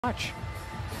Watch.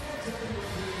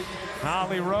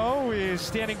 Holly Rowe is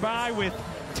standing by with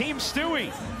Team Stewie.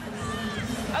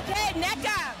 Okay,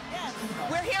 Nneka.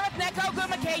 We're here with Nneka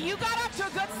Ogwumike. You got off to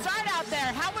a good start out there.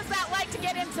 How was that like to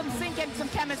get in some sync and some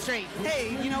chemistry?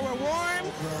 Hey, we're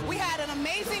warm. We had an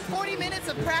amazing 40 minutes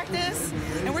of practice,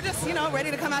 and we're just, ready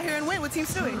to come out here and win with Team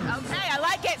Stewie. Okay, I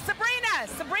like it.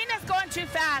 Sabrina's going too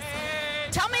fast.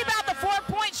 Tell me about the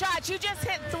 4-point shots. You just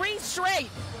hit 3 straight.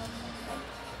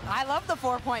 I love the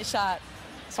 4-point shot,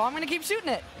 so I'm going to keep shooting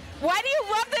it. Why do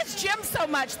you love this gym so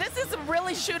much? This is a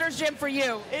really shooter's gym for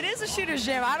you. It is a shooter's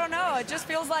gym. I don't know. It just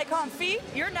feels like home. Fee,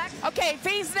 you're next. Okay,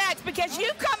 Fee's next because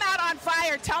you come out on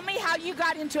fire. Tell me how you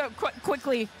got into it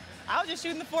quickly. I was just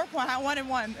shooting the 4-point. I wanted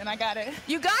one, and I got it.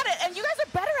 You got it, and you guys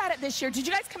are better at it this year. Did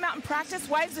you guys come out and practice?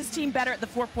 Why is this team better at the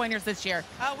 4-pointers this year?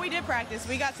 We did practice.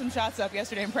 We got some shots up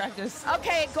yesterday in practice.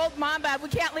 Okay, Gold Mamba, we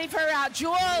can't leave her out.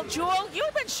 Jewel,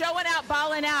 you've been showing out,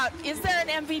 balling out. Is there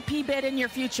an MVP bid in your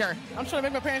future? I'm trying to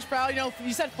make my parents proud.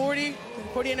 You said 40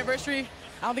 anniversary.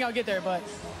 I don't think I'll get there, but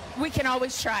we can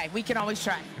always try. We can always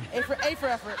try. A for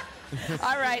effort.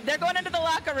 All right, they're going into the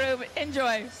locker room.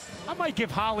 Enjoy. I might give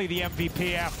Holly the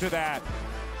MVP after that.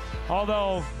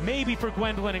 Although, maybe for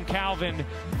Gwendolyn and Calvin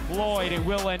Lloyd, it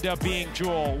will end up being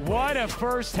Jewel. What a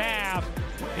first half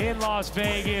in Las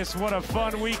Vegas. What a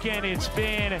fun weekend it's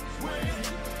been.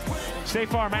 State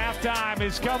Farm halftime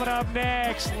is coming up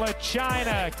next.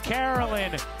 LaChina,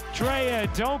 Carolyn, Drea,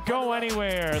 don't go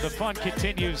anywhere. The fun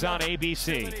continues on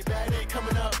ABC.